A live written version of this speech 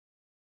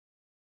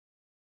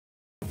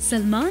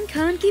सलमान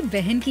खान की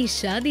बहन की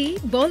शादी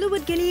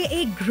बॉलीवुड के लिए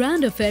एक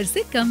ग्रैंड अफेयर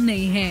से कम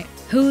नहीं है।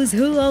 Who's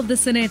who of the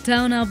Senate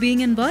town are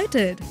being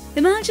invited?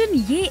 Imagine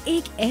ये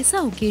एक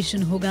ऐसा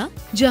occasion होगा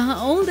जहां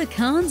all the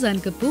Khans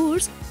and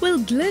Kapoors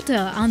will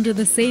glitter under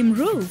the same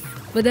roof.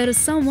 But there is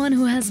someone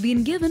who has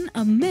been given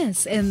a miss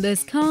in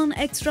this Khan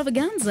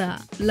extravaganza.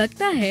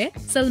 लगता है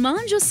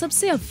सलमान जो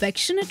सबसे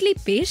affectionately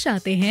पेश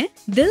आते हैं,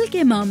 दिल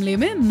के मामले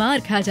में मार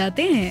खा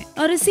जाते हैं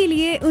और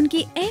इसीलिए उनकी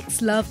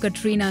एक्स लव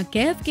कटरीना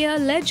कैफ के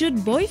alleged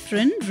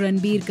boyfriend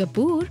Ranbir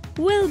Kapoor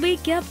will be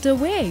kept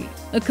away.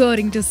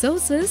 According to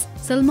sources,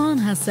 Salman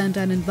has sent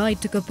an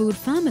invite to Kapoor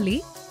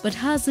family but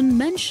hasn't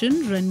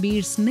mentioned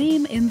Ranbir's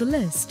name in the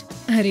list.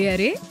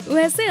 अरे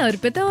वैसे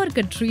अर्पिता और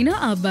कटरीना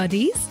आप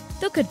buddies?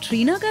 तो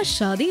कटरीना का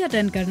शादी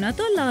अटेंड करना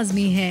तो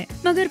लाजमी है,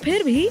 मगर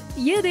फिर भी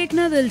ये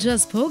देखना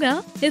दिलचस्प होगा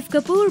if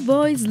Kapoor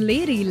boys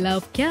lady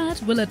love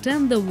cat will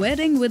attend the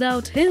wedding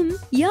without him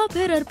या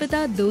फिर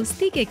अर्पिता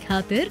दोस्ती के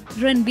खातिर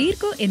रणबीर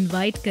को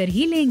इनवाइट कर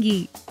ही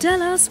लेंगी।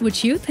 Tell us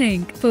what you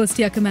think. Post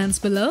your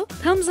comments below,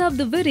 thumbs up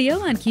the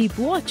video and keep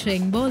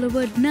watching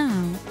Bollywood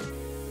Now.